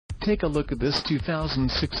Take a look at this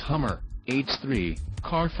 2006 Hummer H3.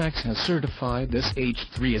 Carfax has certified this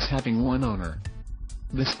H3 as having one owner.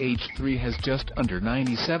 This H3 has just under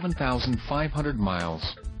 97,500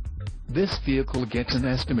 miles. This vehicle gets an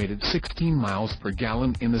estimated 16 miles per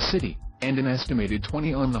gallon in the city, and an estimated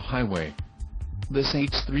 20 on the highway. This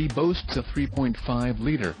H3 boasts a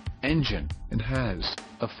 3.5-liter engine, and has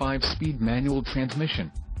a 5-speed manual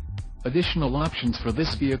transmission. Additional options for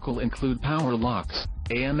this vehicle include power locks,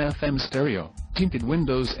 AM/FM stereo, tinted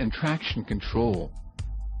windows and traction control.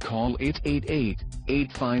 Call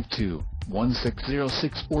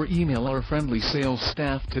 888-852-1606 or email our friendly sales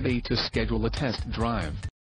staff today to schedule a test drive.